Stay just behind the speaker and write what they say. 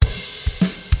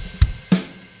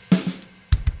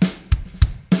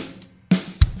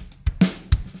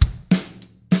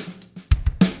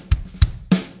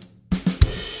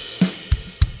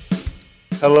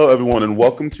Hello, everyone, and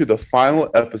welcome to the final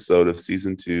episode of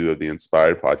Season 2 of the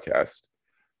Inspired Podcast.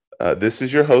 This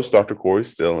is your host, Dr. Corey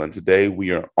Still, and today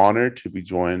we are honored to be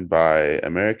joined by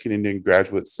American Indian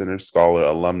Graduate Center Scholar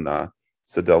Alumna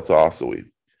Sedelta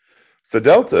Oosahwee.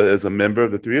 Sedelta is a member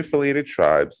of the 3 affiliated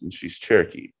tribes, and she's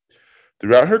Cherokee.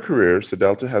 Throughout her career,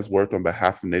 Sedelta has worked on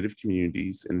behalf of Native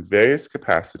communities in various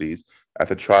capacities at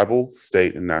the tribal,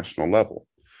 state, and national level.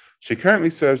 She currently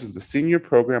serves as the Senior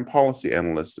Program Policy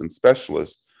Analyst and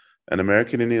Specialist and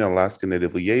American Indian Alaska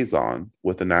Native Liaison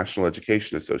with the National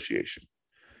Education Association.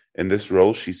 In this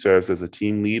role, she serves as a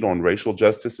team lead on racial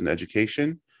justice and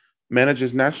education,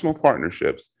 manages national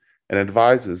partnerships, and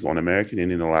advises on American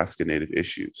Indian Alaska Native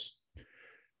issues.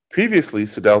 Previously,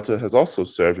 Sedelta has also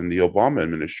served in the Obama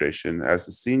administration as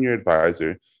the Senior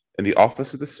Advisor in the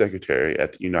Office of the Secretary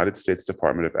at the United States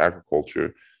Department of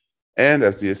Agriculture and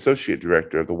as the Associate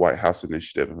Director of the White House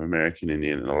Initiative of American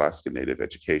Indian and Alaska Native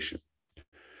Education.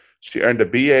 She earned a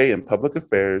BA in Public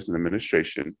Affairs and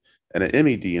Administration and an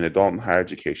MED in Adult and Higher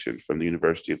Education from the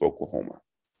University of Oklahoma.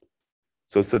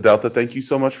 So Sedelta, thank you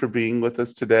so much for being with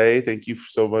us today. Thank you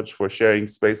so much for sharing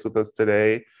space with us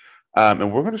today. And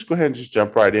we're going to just go ahead and just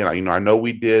jump right in. I know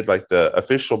we did like the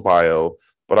official bio,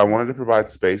 but I wanted to provide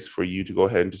space for you to go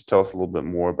ahead and just tell us a little bit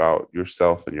more about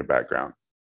yourself and your background.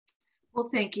 Well,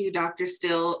 thank you, Dr.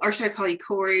 Still, or should I call you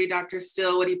Corey, Dr.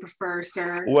 Still? What do you prefer,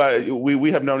 sir? Well,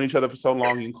 we have known each other for so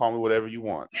long. You can call me whatever you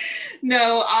want.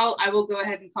 No, I will go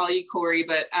ahead and call you Corey,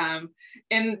 but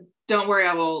and don't worry,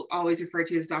 I will always refer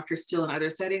to you as Dr. Still in other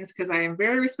settings because I am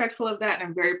very respectful of that, and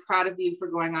I'm very proud of you for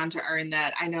going on to earn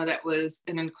that. I know that was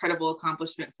an incredible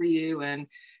accomplishment for you, and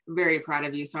very proud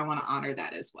of you. So I want to honor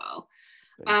that as well.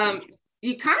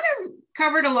 You kind of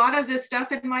covered a lot of this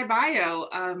stuff in my bio.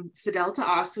 Sedelta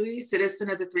Oosahwee,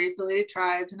 citizen of the 3 affiliated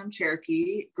tribes, and I'm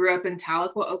Cherokee. Grew up in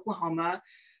Tahlequah, Oklahoma.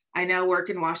 I now work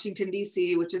in Washington,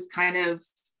 D.C., which is kind of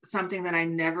something that I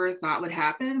never thought would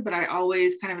happen, but I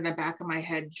always kind of in the back of my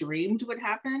head dreamed would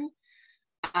happen.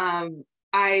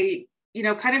 I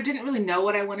kind of didn't really know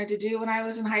what I wanted to do when I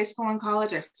was in high school and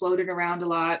college. I floated around a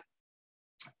lot.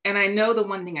 And I know the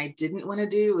one thing I didn't want to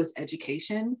do was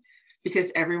education,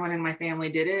 because everyone in my family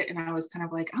did it. And I was kind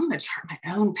of like, I'm going to chart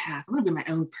my own path. I'm going to be my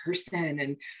own person.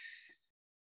 And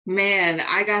man,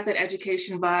 I got that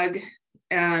education bug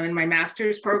in my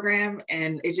master's program,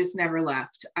 and it just never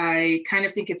left. I kind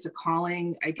of think it's a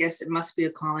calling. I guess it must be a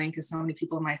calling because so many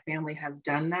people in my family have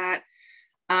done that.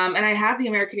 And I have the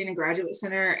American Indian Graduate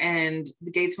Center and the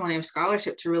Gates Millennium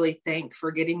Scholarship to really thank for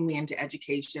getting me into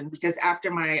education, because after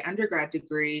my undergrad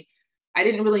degree, I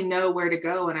didn't really know where to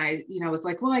go. And I, was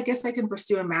like, well, I guess I can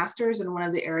pursue a master's. And one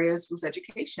of the areas was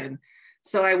education.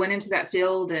 So I went into that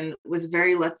field and was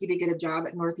very lucky to get a job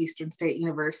at Northeastern State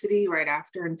University right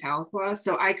after in Tahlequah.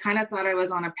 So I kind of thought I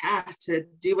was on a path to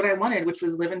do what I wanted, which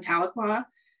was live in Tahlequah,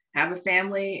 have a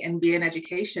family, and be in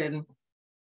education.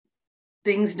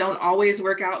 Things don't always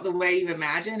work out the way you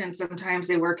imagine. And sometimes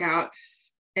they work out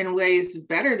in ways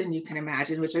better than you can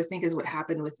imagine, which I think is what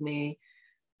happened with me.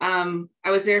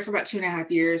 I was there for about 2.5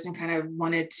 years and kind of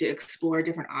wanted to explore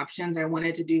different options. I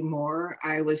wanted to do more.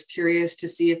 I was curious to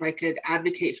see if I could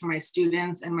advocate for my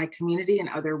students and my community in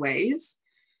other ways.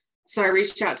 So I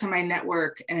reached out to my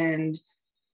network and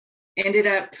ended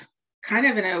up kind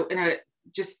of in a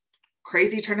just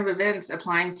crazy turn of events,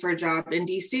 applying for a job in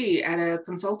DC at a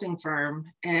consulting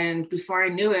firm. And before I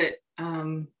knew it,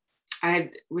 I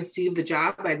had received the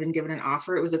job. I'd been given an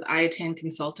offer. It was with I-10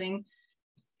 Consulting.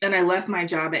 And I left my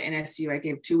job at NSU. I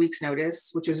gave 2 weeks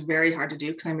notice, which was very hard to do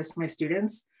because I missed my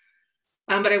students.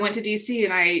 But I went to DC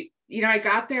and I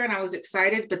got there and I was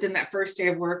excited. But then that first day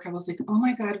of work, I was like, oh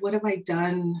my God, what have I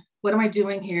done? What am I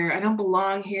doing here? I don't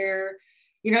belong here.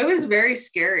 It was very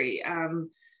scary.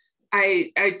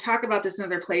 I talk about this in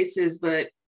other places, but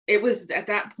it was at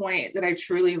that point that I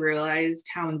truly realized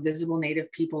how invisible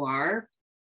Native people are.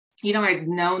 I'd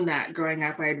known that growing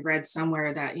up. I had read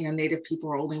somewhere that, Native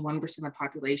people are only 1% of the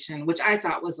population, which I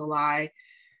thought was a lie.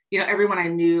 Everyone I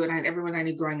knew and everyone I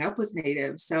knew growing up was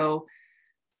Native. So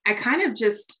I kind of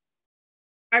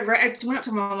I went up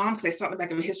to my mom because I saw it in the back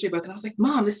of a history book and I was like,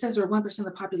 Mom, this says we're 1% of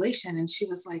the population. And she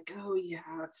was like, oh yeah,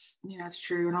 it's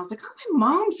true. And I was like, oh, my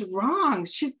mom's wrong.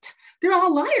 They're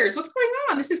all liars. What's going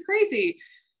on? This is crazy.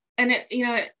 And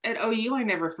at OU, I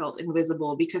never felt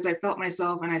invisible because I felt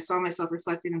myself and I saw myself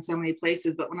reflected in so many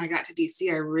places. But when I got to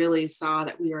DC, I really saw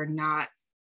that we are not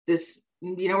this,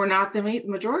 we're not the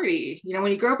majority.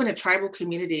 When you grow up in a tribal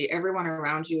community, everyone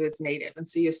around you is Native. And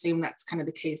so you assume that's kind of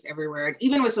the case everywhere. And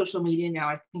even with social media now,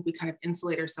 I think we kind of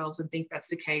insulate ourselves and think that's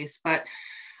the case. But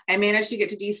I managed to get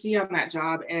to DC on that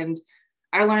job. And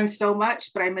I learned so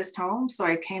much, but I missed home. So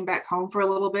I came back home for a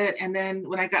little bit. And then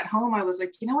when I got home, I was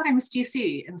like, you know what, I miss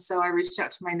DC. And so I reached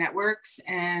out to my networks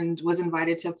and was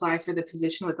invited to apply for the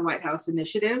position with the White House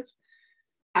Initiative.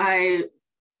 I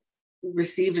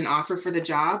received an offer for the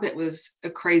job. It was a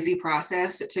crazy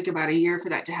process. It took about a year for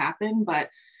that to happen. But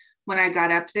when I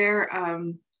got up there,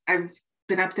 I've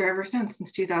been up there ever since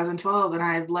 2012. And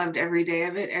I've loved every day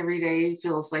of it. Every day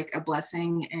feels like a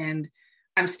blessing. And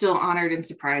I'm still honored and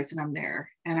surprised that I'm there.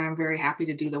 And I'm very happy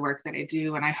to do the work that I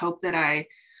do. And I hope that I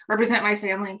represent my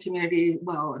family and community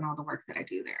well in all the work that I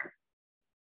do there.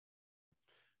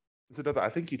 So I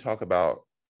think you talk about,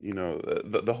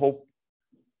 the whole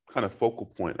kind of focal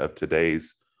point of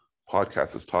today's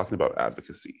podcast is talking about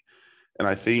advocacy. And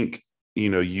I think,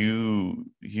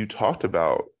 you talked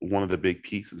about one of the big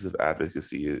pieces of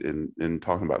advocacy in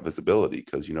talking about visibility,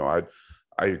 because,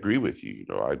 I agree with you.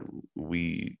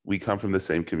 We come from the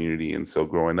same community. And so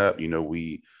growing up,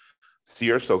 we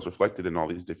see ourselves reflected in all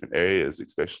these different areas,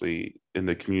 especially in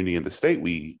the community and the state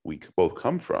we both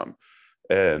come from,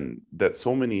 and that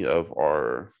so many of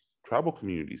our tribal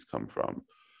communities come from.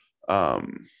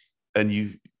 And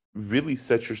you really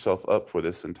set yourself up for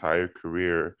this entire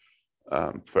career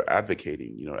for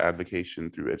advocating,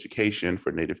 advocation through education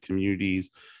for Native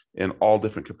communities in all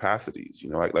different capacities.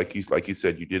 Like you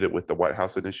said, you did it with the White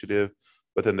House Initiative,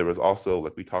 but then there was also,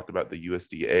 like we talked about, the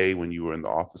USDA when you were in the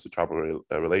Office of Tribal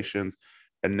Relations,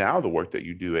 and now the work that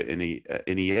you do at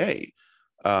NEA.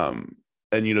 And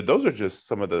those are just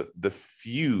some of the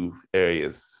few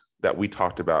areas that we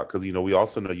talked about, because we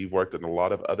also know you've worked in a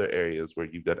lot of other areas where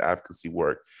you've done advocacy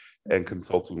work and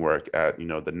consulting work at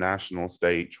the national,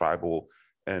 state, tribal,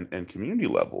 and community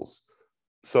levels.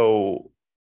 So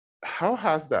how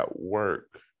has that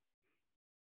work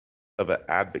of an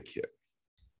advocate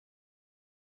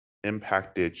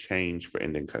impacted change for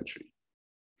Indian country?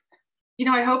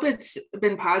 I hope it's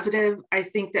been positive. I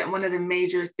think that one of the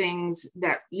major things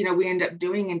that, we end up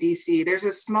doing in DC, there's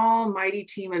a small, mighty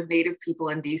team of Native people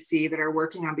in DC that are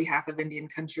working on behalf of Indian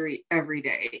country every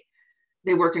day.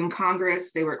 They work in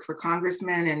Congress, they work for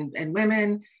congressmen and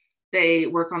women, they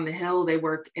work on the Hill, they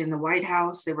work in the White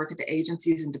House, they work at the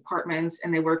agencies and departments,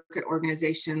 and they work at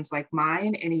organizations like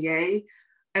mine, NEA,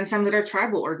 and some that are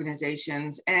tribal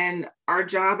organizations. And our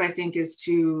job, I think, is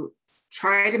to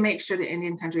try to make sure that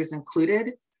Indian country is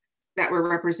included, that we're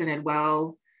represented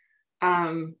well.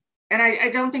 And I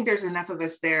don't think there's enough of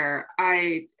us there.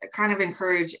 I kind of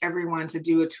encourage everyone to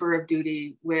do a tour of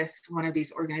duty with one of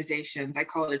these organizations. I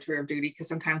call it a tour of duty because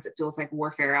sometimes it feels like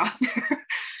warfare out there.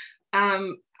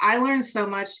 I learned so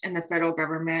much in the federal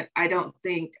government. I don't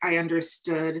think I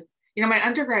understood, my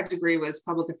undergrad degree was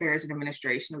public affairs and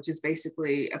administration, which is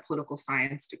basically a political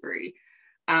science degree.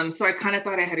 So I kind of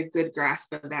thought I had a good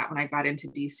grasp of that when I got into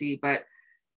DC, but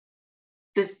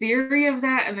the theory of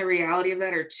that and the reality of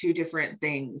that are two different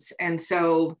things. And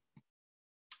so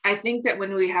I think that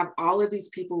when we have all of these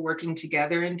people working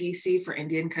together in DC for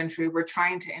Indian country, we're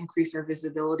trying to increase our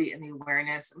visibility and the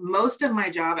awareness. Most of my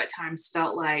job at times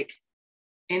felt like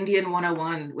Indian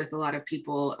 101 with a lot of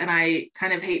people. And I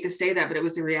kind of hate to say that, but it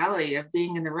was the reality of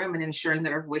being in the room and ensuring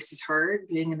that our voice is heard,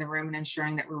 being in the room and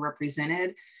ensuring that we're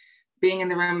represented, being in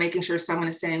the room, making sure someone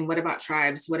is saying, what about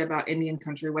tribes? What about Indian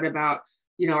country? What about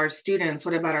our students?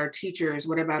 What about our teachers?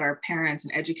 What about our parents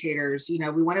and educators?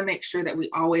 We want to make sure that we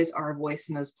always are a voice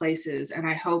in those places. And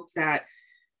I hope that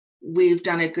we've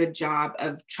done a good job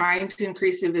of trying to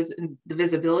increase the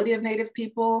visibility of Native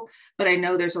people, but I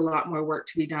know there's a lot more work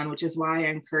to be done, which is why I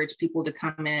encourage people to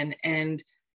come in. And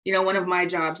one of my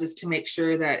jobs is to make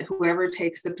sure that whoever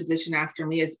takes the position after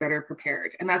me is better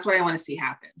prepared. And that's what I want to see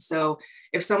happen. So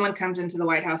if someone comes into the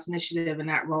White House Initiative in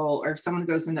that role, or if someone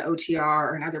goes into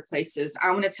OTR or in other places, I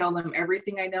want to tell them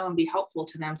everything I know and be helpful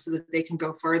to them so that they can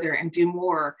go further and do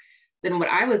more than what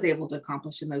I was able to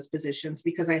accomplish in those positions,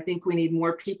 because I think we need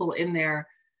more people in there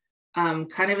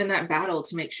kind of in that battle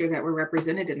to make sure that we're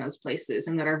represented in those places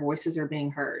and that our voices are being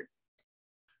heard.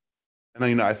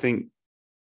 And I think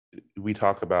we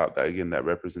talk about that, again, that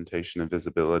representation and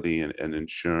visibility and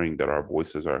ensuring that our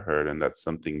voices are heard. And that's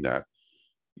something that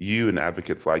you and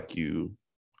advocates like you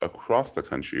across the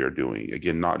country are doing,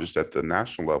 again, not just at the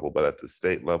national level, but at the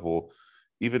state level,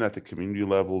 even at the community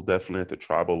level, definitely at the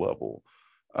tribal level.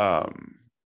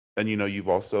 And, you've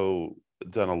also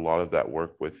done a lot of that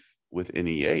work with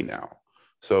NEA now.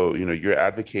 So, you're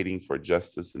advocating for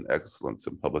justice and excellence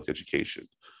in public education.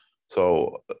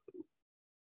 So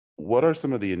what are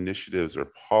some of the initiatives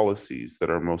or policies that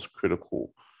are most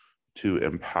critical to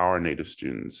empower Native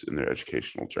students in their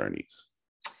educational journeys?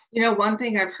 One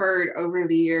thing I've heard over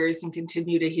the years and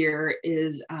continue to hear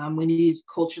is we need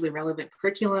culturally relevant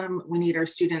curriculum. We need our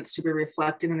students to be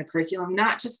reflected in the curriculum,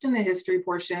 not just in the history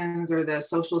portions or the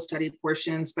social study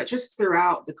portions, but just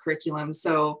throughout the curriculum.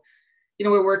 So,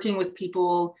 we're working with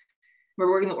people, we're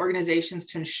working with organizations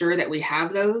to ensure that we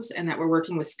have those, and that we're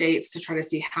working with states to try to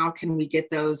see how can we get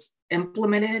those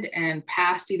implemented and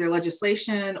passed, either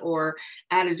legislation or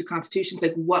added to constitutions,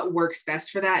 like what works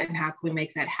best for that and how can we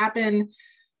make that happen.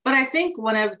 But I think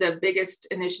one of the biggest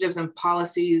initiatives and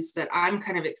policies that I'm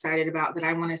kind of excited about, that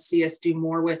I want to see us do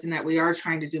more with, and that we are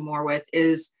trying to do more with,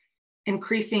 is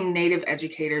increasing Native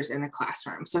educators in the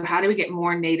classroom. So how do we get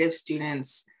more Native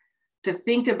students to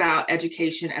think about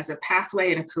education as a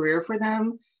pathway and a career for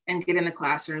them and get in the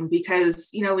classroom? Because,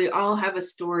 we all have a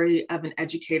story of an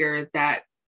educator that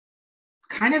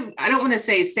kind of, I don't want to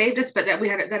say saved us, but that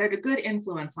had a good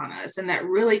influence on us, and that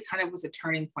really kind of was a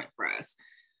turning point for us.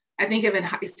 I think of in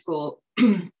high school,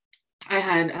 I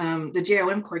had the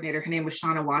JOM coordinator, her name was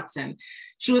Shauna Watson.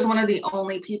 She was one of the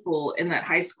only people in that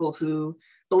high school who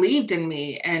believed in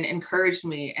me and encouraged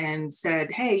me and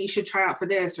said, hey, you should try out for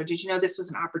this, or did you know this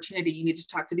was an opportunity? You need to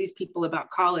talk to these people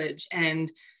about college.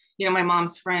 And, my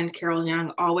mom's friend, Carol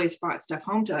Young, always brought stuff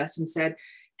home to us and said,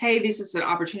 hey, this is an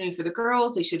opportunity for the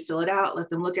girls. They should fill it out. Let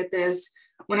them look at this.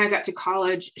 When I got to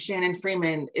college, Shannon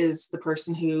Freeman is the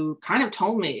person who kind of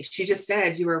told me. She just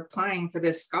said, you were applying for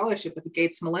this scholarship at the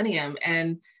Gates Millennium.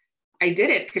 And I did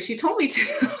it because she told me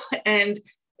to. And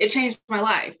it changed my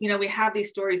life. We have these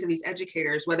stories of these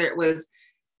educators, whether it was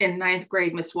in ninth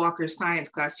grade, Miss Walker's science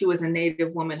class, she was a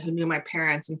Native woman who knew my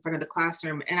parents in front of the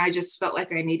classroom. And I just felt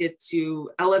like I needed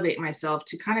to elevate myself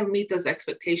to kind of meet those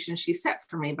expectations she set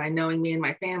for me by knowing me and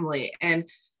my family and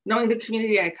knowing the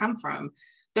community I come from.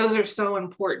 Those are so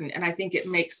important. And I think it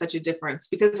makes such a difference,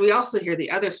 because we also hear the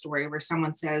other story where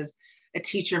someone says, a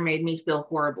teacher made me feel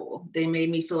horrible. They made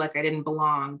me feel like I didn't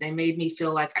belong. They made me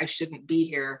feel like I shouldn't be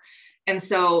here. And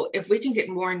so if we can get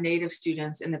more Native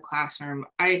students in the classroom,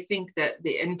 I think that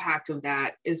the impact of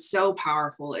that is so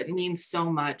powerful. It means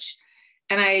so much.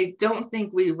 And I don't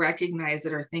think we recognize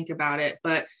it or think about it,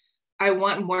 but I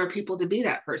want more people to be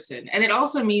that person. And it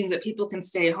also means that people can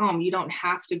stay home. You don't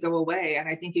have to go away. And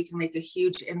I think you can make a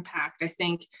huge impact. I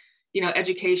think,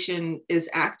 education is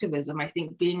activism. I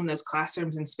think being in those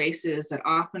classrooms and spaces that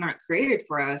often aren't created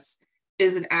for us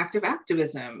is an act of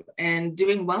activism and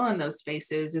doing well in those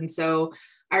spaces. And so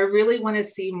I really want to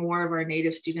see more of our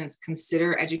Native students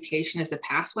consider education as a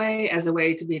pathway, as a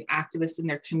way to be an activist in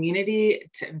their community,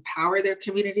 to empower their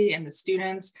community and the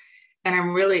students. And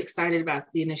I'm really excited about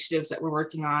the initiatives that we're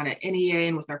working on at NEA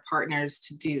and with our partners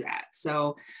to do that.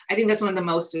 So I think that's one of the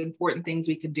most important things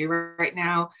we can do right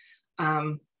now.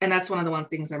 And that's one of the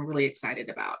things I'm really excited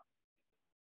about.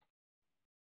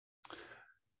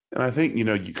 And I think,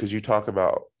 because you talk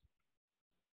about,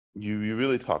 you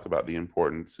really talk about the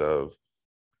importance of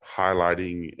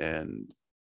highlighting and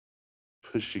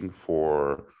pushing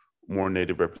for more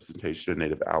Native representation,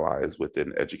 Native allies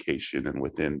within education and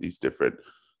within these different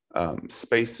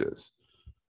spaces.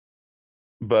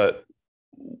 But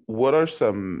what are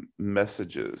some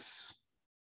messages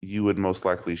you would most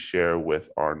likely share with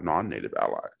our non-Native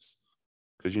allies?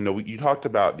 Because, you talked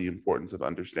about the importance of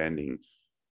understanding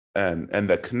and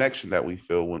the connection that we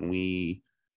feel when we,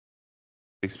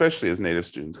 especially as Native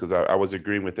students, because I was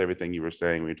agreeing with everything you were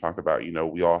saying when you talked about,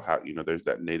 we all have, there's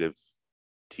that Native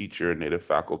teacher, Native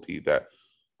faculty that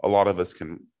a lot of us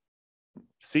can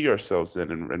see ourselves in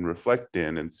and reflect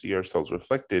in and see ourselves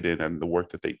reflected in and the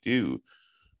work that they do.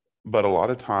 But a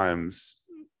lot of times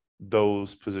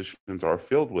those positions are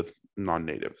filled with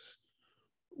non-Natives.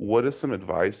 What is some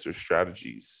advice or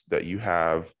strategies that you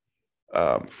have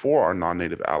for our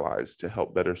non-Native allies to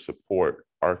help better support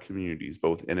our communities,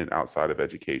 both in and outside of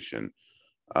education?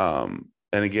 And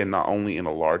again, not only in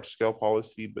a large scale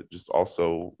policy, but just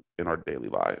also in our daily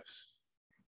lives.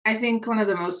 I think one of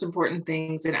the most important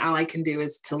things an ally can do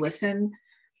is to listen,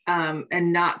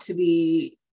 and not to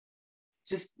be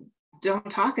just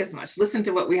don't talk as much. Listen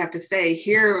to what we have to say,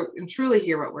 hear and truly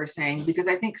hear what we're saying. Because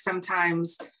I think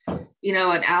sometimes,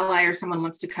 an ally or someone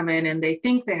wants to come in and they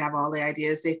think they have all the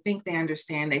ideas, they think they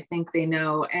understand, they think they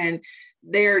know, and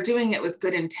they're doing it with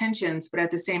good intentions. But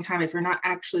at the same time, if you're not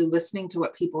actually listening to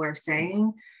what people are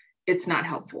saying, it's not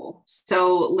helpful.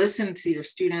 So listen to your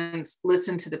students,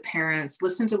 listen to the parents,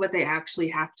 listen to what they actually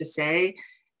have to say,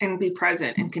 and be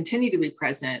present and continue to be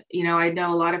present. I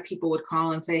know a lot of people would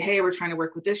call and say, hey, we're trying to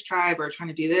work with this tribe or trying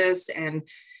to do this. And,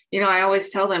 I always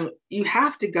tell them, you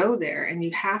have to go there and you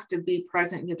have to be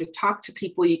present. You have to talk to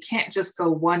people. You can't just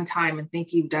go one time and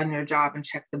think you've done your job and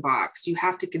check the box. You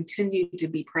have to continue to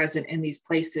be present in these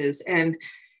places. And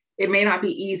It may not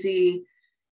be easy.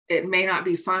 It may not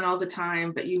be fun all the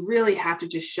time, but you really have to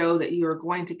just show that you are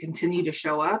going to continue to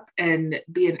show up and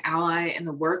be an ally in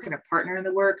the work and a partner in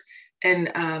the work. And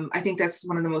I think that's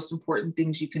one of the most important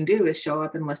things you can do is show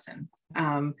up and listen.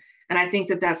 And I think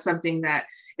that that's something that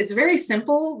it's very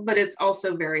simple, but it's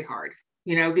also very hard,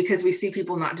 because we see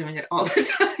people not doing it all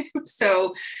the time.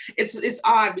 So it's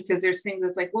odd because there's things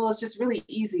that's like, well, it's just really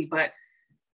easy, but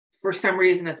for some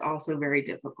reason, it's also very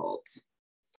difficult.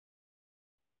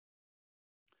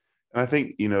 And I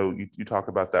think, you talk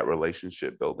about that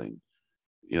relationship building,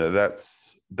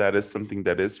 that is something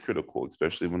that is critical,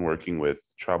 especially when working with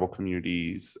tribal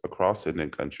communities across Indian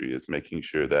country, is making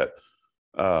sure that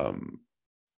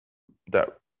that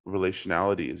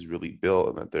relationality is really built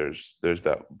and that there's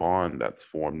that bond that's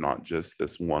formed, not just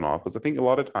this one-off. Because I think a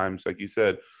lot of times, like you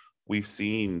said, we've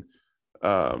seen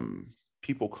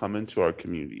people come into our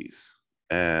communities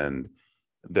and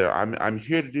I'm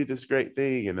here to do this great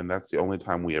thing, and then that's the only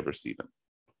time we ever see them.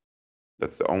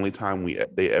 That's the only time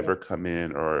they ever come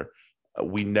in, or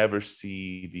we never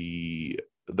see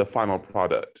the final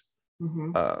product,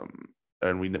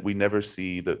 and we never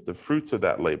see the fruits of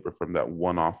that labor from that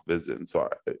one-off visit. And so,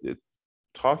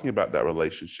 talking about that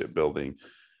relationship building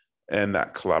and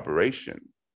that collaboration,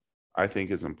 I think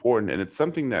is important, and it's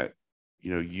something that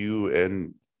you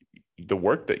and the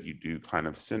work that you do kind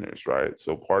of centers, right?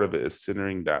 So part of it is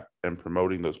centering that and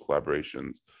promoting those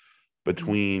collaborations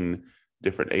between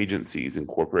different agencies and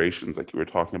corporations, like you were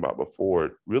talking about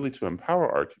before, really to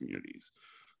empower our communities.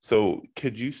 So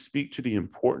could you speak to the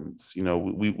importance,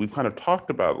 we've kind of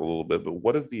talked about it a little bit, but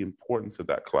what is the importance of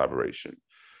that collaboration?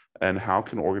 And how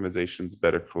can organizations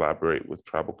better collaborate with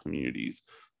tribal communities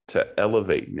to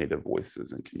elevate Native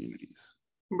voices and communities?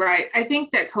 Right. I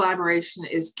think that collaboration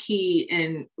is key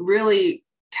in really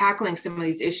tackling some of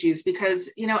these issues because,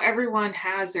 everyone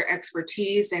has their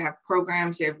expertise, they have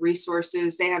programs, they have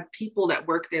resources, they have people that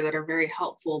work there that are very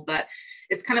helpful, but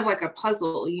it's kind of like a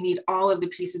puzzle. You need all of the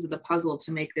pieces of the puzzle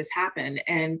to make this happen.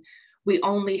 And we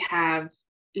only have,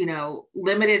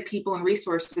 limited people and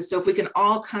resources. So if we can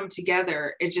all come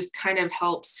together, it just kind of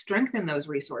helps strengthen those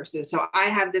resources. So I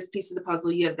have this piece of the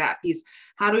puzzle, you have that piece.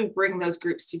 How do we bring those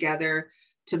groups together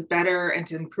to better and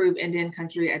to improve Indian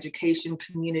country education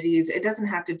communities? It doesn't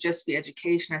have to just be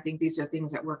education. I think these are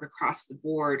things that work across the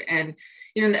board. And,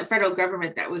 in the federal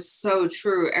government, that was so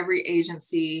true. Every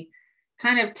agency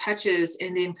kind of touches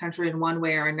Indian country in one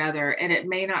way or another. And it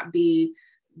may not be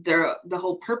the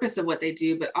whole purpose of what they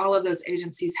do, but all of those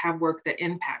agencies have work that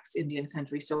impacts Indian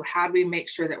country. So how do we make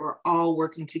sure that we're all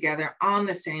working together on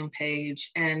the same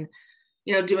page and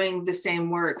doing the same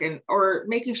work, or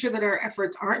making sure that our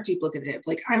efforts aren't duplicative?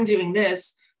 Like, I'm doing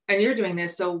this and you're doing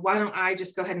this, so why don't I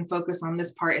just go ahead and focus on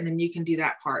this part and then you can do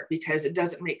that part? Because it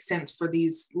doesn't make sense for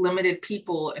these limited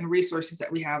people and resources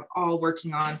that we have all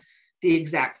working on the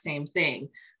exact same thing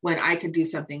when I could do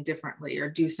something differently or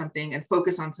do something and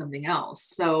focus on something else.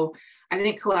 So I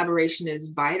think collaboration is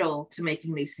vital to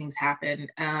making these things happen.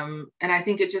 And I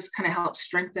think it just kind of helps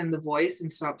strengthen the voice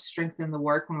and helps strengthen the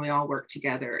work when we all work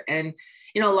together. And,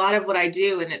 a lot of what I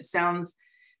do, and it sounds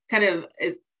kind of,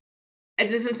 it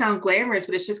doesn't sound glamorous,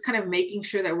 but it's just kind of making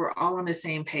sure that we're all on the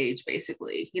same page,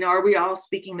 basically. Are we all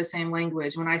speaking the same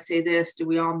language? When I say this, do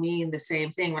we all mean the same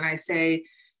thing? When I say,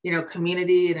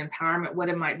 community and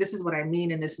empowerment, this is what I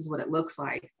mean, and this is what it looks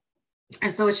like.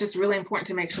 And so it's just really important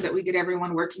to make sure that we get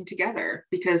everyone working together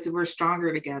because we're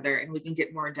stronger together and we can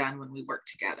get more done when we work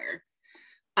together.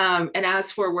 And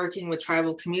as for working with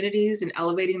tribal communities and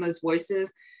elevating those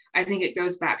voices, I think it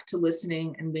goes back to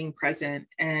listening and being present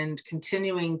and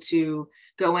continuing to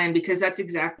go in, because that's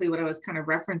exactly what I was kind of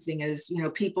referencing is,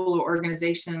 people or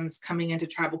organizations coming into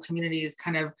tribal communities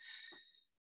kind of,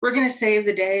 we're going to save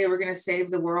the day, we're going to save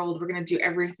the world, we're going to do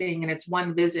everything. And it's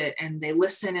one visit, and they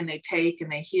listen and they take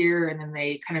and they hear, and then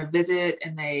they kind of visit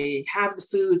and they have the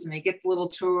foods and they get the little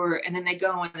tour, and then they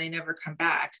go and they never come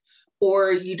back.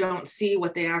 Or you don't see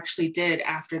what they actually did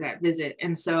after that visit.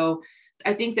 And so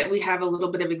I think that we have a little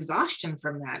bit of exhaustion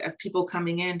from that, of people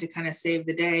coming in to kind of save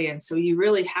the day. And so you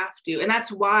really have to, and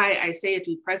that's why I say it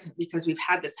to be present, because we've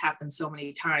had this happen so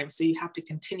many times. So you have to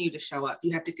continue to show up.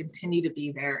 You have to continue to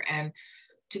be there and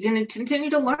to continue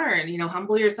to learn,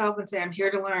 humble yourself and say, I'm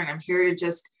here to learn. I'm here to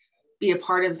just be a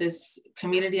part of this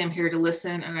community. I'm here to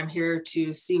listen, and I'm here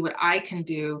to see what I can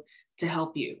do to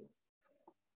help you.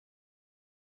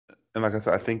 And like I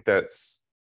said, I think that's,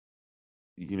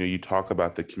 you talk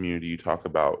about the community, you talk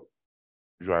about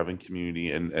driving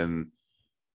community, and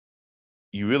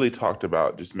you really talked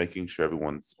about just making sure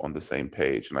everyone's on the same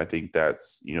page. And I think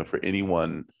that's, for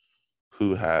anyone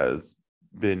who has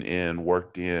been in,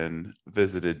 worked in,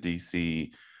 visited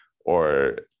DC,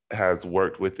 or has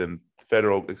worked within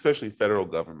federal, especially federal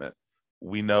government,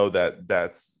 we know that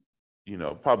that's,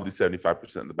 probably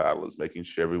 75% of the battle is making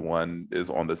sure everyone is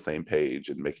on the same page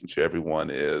and making sure everyone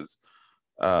is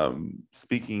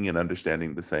speaking and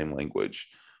understanding the same language.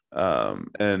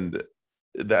 And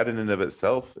that in and of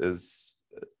itself is,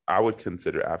 I would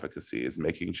consider advocacy, is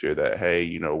making sure that,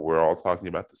 hey, we're all talking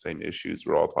about the same issues.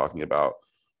 We're all talking about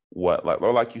what,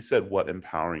 like you said, what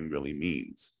empowering really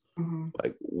means,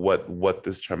 like what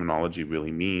this terminology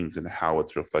really means and how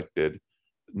it's reflected,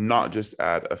 not just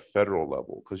at a federal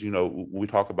level. Because, we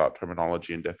talk about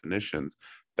terminology and definitions.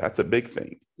 That's a big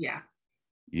thing. Yeah.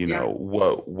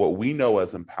 What we know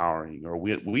as empowering, or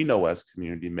we know as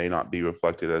community, may not be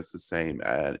reflected as the same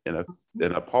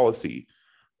in a policy,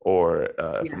 or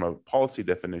from a policy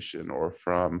definition, or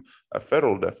from a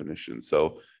federal definition.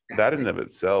 So that in and of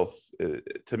itself,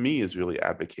 to me, is really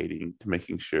advocating to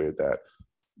making sure that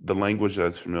the language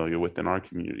that's familiar within our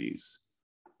communities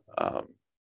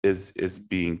is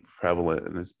being prevalent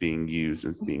and is being used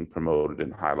and is being promoted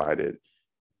and highlighted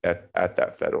at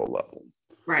that federal level.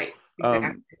 Right.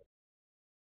 Exactly.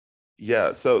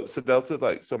 Yeah. So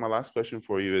Delta, so my last question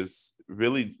for you is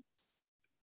really,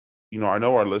 I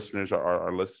know our listeners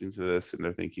are listening to this and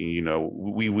they're thinking,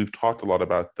 we've talked a lot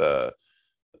about the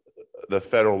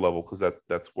federal level, because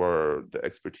that's where the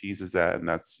expertise is at, and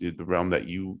that's the realm that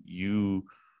you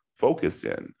focus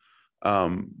in.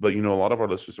 But a lot of our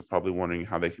listeners are probably wondering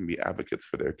how they can be advocates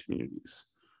for their communities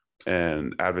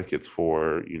and advocates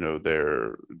for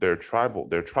their tribal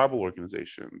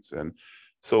organizations. And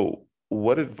so,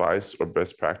 what advice or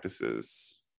best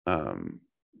practices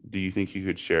do you think you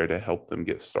could share to help them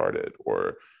get started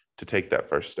or to take that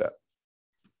first step?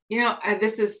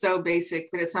 This is so basic,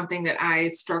 but it's something that I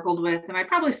struggled with, and I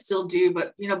probably still do,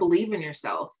 but, believe in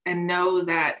yourself and know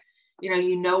that,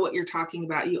 you know what you're talking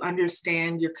about. You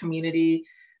understand your community.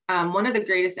 One of the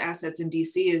greatest assets in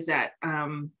DC is that,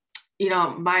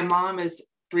 my mom is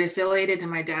re-affiliated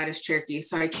and my dad is Cherokee.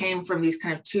 So I came from these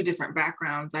kind of two different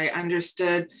backgrounds. I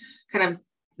understood kind of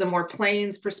the more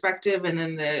Plains perspective, and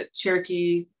then the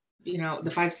Cherokee,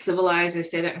 the five civilized, I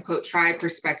say that in quote, tribe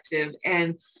perspective.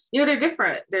 And, they're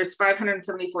different. There's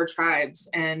 574 tribes.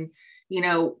 And,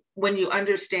 when you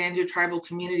understand your tribal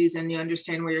communities and you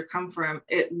understand where you come from,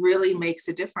 it really makes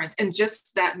a difference. And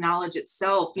just that knowledge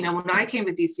itself, when I came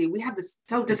to DC, we have this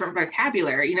so different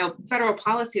vocabulary. Federal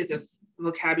policy is a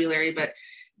vocabulary, but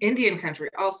Indian country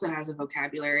also has a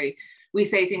vocabulary. We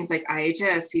say things like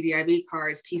IHS, CDIB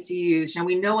cards, TCUs.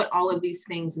 We know what all of these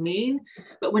things mean,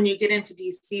 but when you get into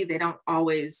DC, they don't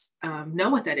always know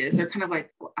what that is. They're kind of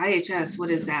like, well, IHS,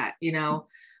 what is that?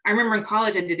 I remember in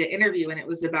college, I did an interview and it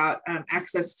was about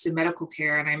access to medical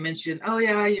care. And I mentioned, oh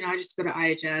yeah, I just go to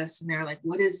IHS, and they're like,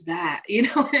 what is that?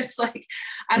 It's like,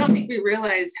 I don't think we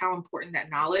realize how important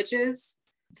that knowledge is.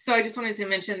 So I just wanted to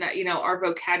mention that, our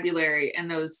vocabulary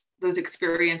and those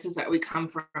experiences that we come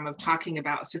from of talking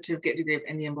about certificate degree of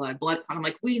Indian blood quantum,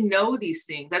 like we know these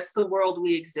things. That's the world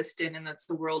we exist in, and that's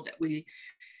the world that we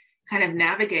kind of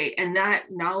navigate. And that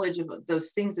knowledge of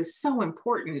those things is so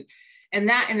important. And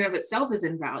that in and of itself is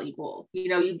invaluable.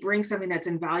 You bring something that's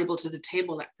invaluable to the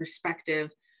table, that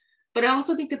perspective. But I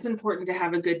also think it's important to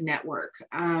have a good network.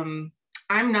 I'm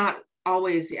not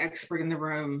always the expert in the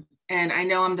room. And I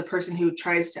know I'm the person who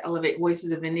tries to elevate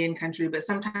voices of Indian country, but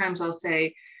sometimes I'll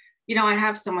say, I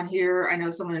have someone here. I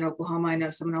know someone in Oklahoma. I know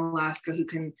someone in Alaska who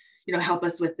can, help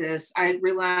us with this. I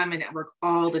rely on my network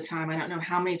all the time. I don't know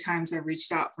how many times I've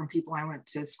reached out from people I went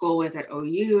to school with at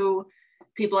OU,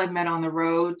 people I've met on the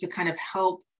road, to kind of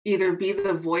help either be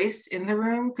the voice in the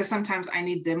room, because sometimes I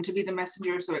need them to be the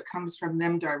messenger, so it comes from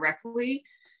them directly.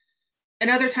 And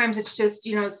other times it's just,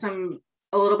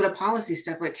 a little bit of policy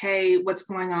stuff, like, hey, what's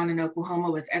going on in Oklahoma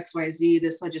with XYZ,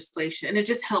 this legislation. And it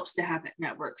just helps to have that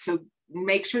network. So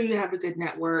make sure you have a good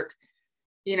network,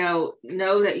 know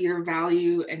that your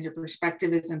value and your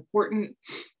perspective is important.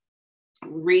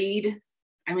 Read.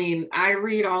 I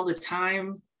read all the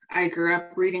time. I grew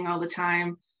up reading all the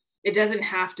time. It doesn't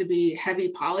have to be heavy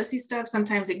policy stuff.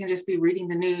 Sometimes it can just be reading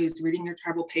the news, reading your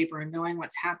tribal paper, and knowing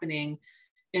what's happening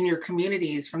in your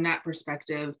communities from that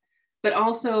perspective, but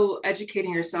also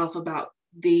educating yourself about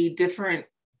the different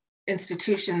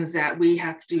institutions that we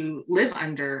have to live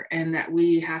under and that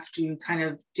we have to kind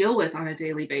of deal with on a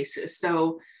daily basis.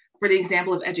 So for the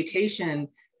example of education,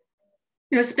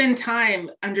 spend time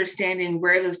understanding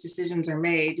where those decisions are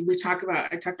made. I talked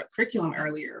about curriculum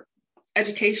earlier.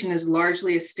 Education is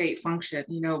largely a state function.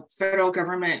 Federal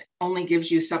government only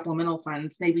gives you supplemental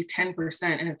funds, maybe 10%,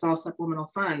 and it's all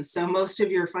supplemental funds. So most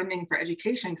of your funding for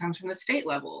education comes from the state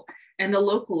level and the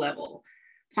local level.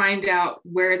 find out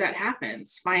where that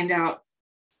happens, find out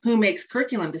who makes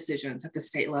curriculum decisions at the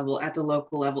state level, at the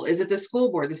local level. Is it the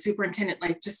school board, the superintendent?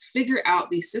 Like, just figure out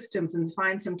these systems and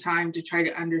find some time to try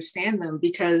to understand them,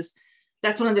 because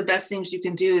that's one of the best things you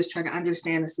can do, is try to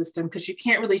understand the system, because you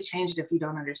can't really change it if you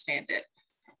don't understand it.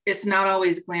 It's not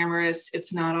always glamorous.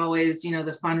 It's not always,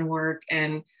 the fun work.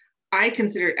 And I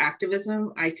consider it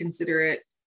activism. I consider it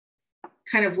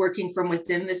kind of working from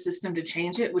within the system to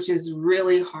change it, which is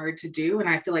really hard to do. And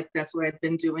I feel like that's what I've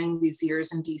been doing these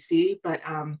years in DC. But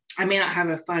I may not have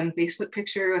a fun Facebook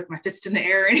picture with my fist in the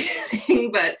air or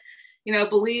anything, but,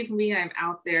 believe me, I'm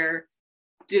out there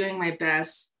doing my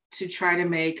best to try to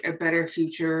make a better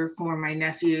future for my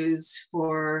nephews,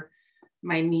 for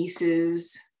my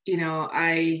nieces.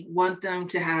 I want them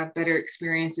to have better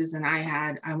experiences than I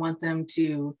had. I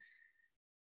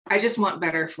just want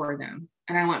better for them.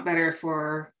 And I want better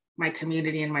for my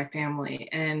community and my family.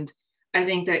 And I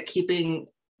think that keeping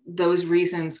those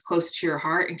reasons close to your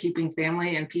heart and keeping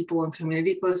family and people and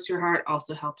community close to your heart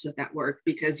also helps with that work,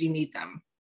 because you need them.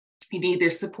 You need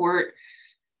their support.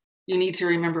 You need to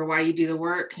remember why you do the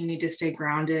work. You need to stay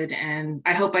grounded. And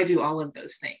I hope I do all of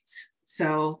those things.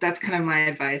 So that's kind of my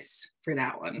advice for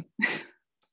that one.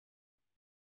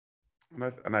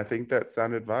 And I think that's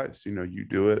sound advice. You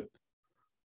do it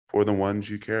for the ones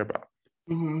you care about.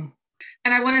 Mm-hmm.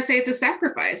 And I want to say it's a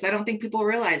sacrifice. I don't think people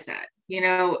realize that.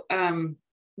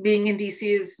 Being in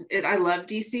DC I love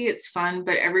DC. It's fun,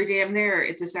 but every day I'm there,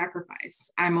 it's a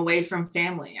sacrifice. I'm away from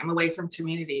family. I'm away from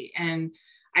community. And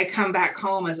I come back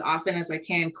home as often as I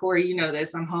can. Corey, you know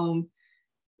this. I'm home.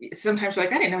 Sometimes you're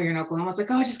like, I didn't know you're in Oklahoma. I was like,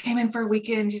 I just came in for a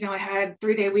weekend. I had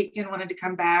 3-day weekend, wanted to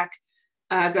come back,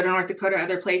 go to North Dakota,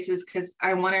 other places, because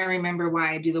I want to remember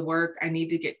why I do the work. I need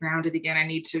to get grounded again. I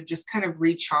need to just kind of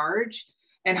recharge.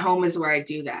 And home is where I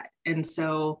do that. And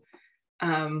so,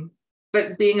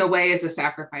 but being away is a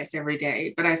sacrifice every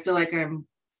day. But I feel like I'm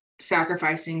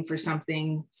sacrificing for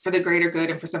something, for the greater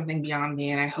good and for something beyond me.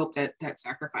 And I hope that that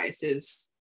sacrifice is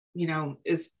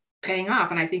paying off.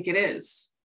 And I think it is.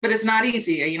 But it's not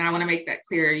easy. I want to make that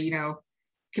clear. It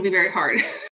can be very hard.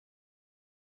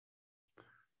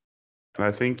 And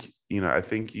I think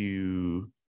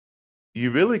you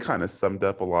really kind of summed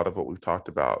up a lot of what we've talked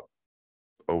about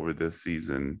over this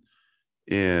season,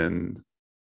 in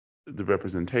the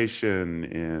representation,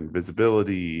 in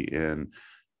visibility, in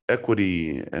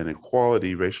equity and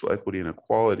equality, racial equity and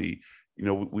equality.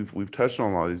 We've touched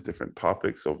on a lot of these different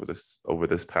topics over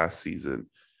this past season.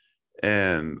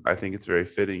 And I think it's very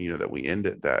fitting, that we end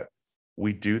it, that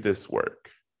we do this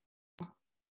work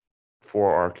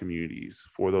for our communities,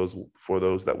 for those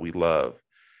that we love,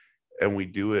 and we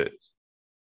do it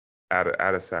at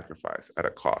a sacrifice, at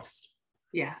a cost.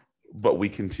 Yeah. But we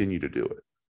continue to do it.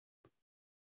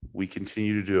 We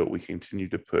continue to do it. We continue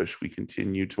to push. We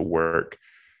continue to work,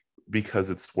 because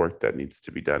it's work that needs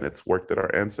to be done. It's work that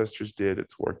our ancestors did.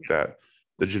 It's work that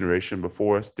the generation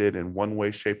before us did in one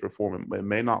way, shape, or form. It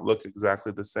may not look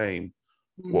exactly the same,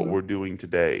 what we're doing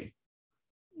today,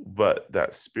 but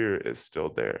that spirit is still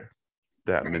there.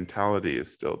 That mentality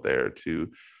is still there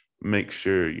to make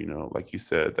sure, like you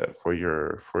said, that for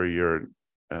your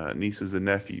nieces and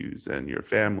nephews and your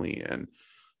family, and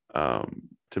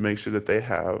to make sure that they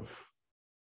have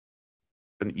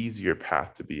an easier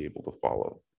path to be able to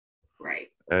follow. Right.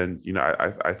 And,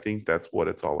 I think that's what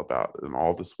it's all about, and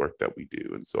all this work that we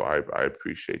do. And so I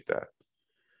appreciate that.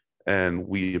 And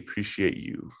we appreciate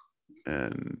you.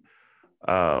 And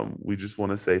we just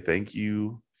want to say thank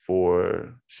you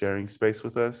for sharing space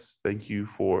with us. Thank you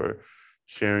for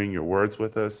sharing your words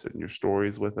with us and your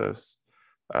stories with us.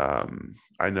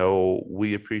 I know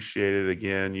we appreciate it.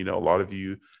 Again, a lot of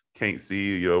you can't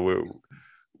see,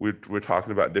 we're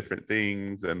talking about different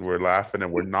things, and we're laughing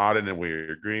and we're nodding and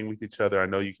we're agreeing with each other. I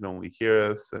know you can only hear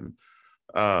us, and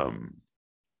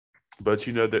but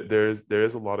that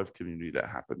there's a lot of community that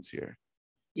happens here.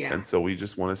 Yeah. And so we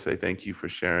just want to say thank you for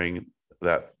sharing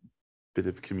that bit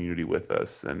of community with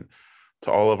us. And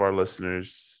to all of our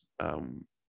listeners,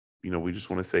 we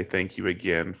just want to say thank you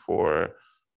again for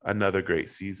another great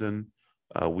season.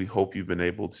 We hope you've been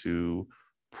able to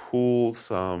pull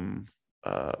some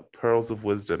pearls of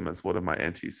wisdom, as one of my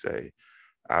aunties say,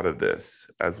 out of this,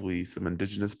 some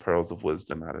indigenous pearls of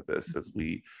wisdom out of this, as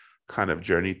we kind of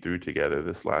journeyed through together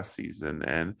this last season.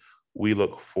 And we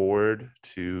look forward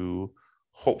to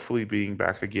hopefully being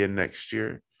back again next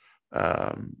year.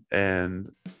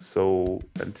 And so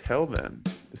until then,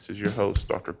 this is your host,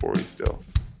 Dr. Corey Still.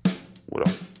 What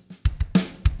up?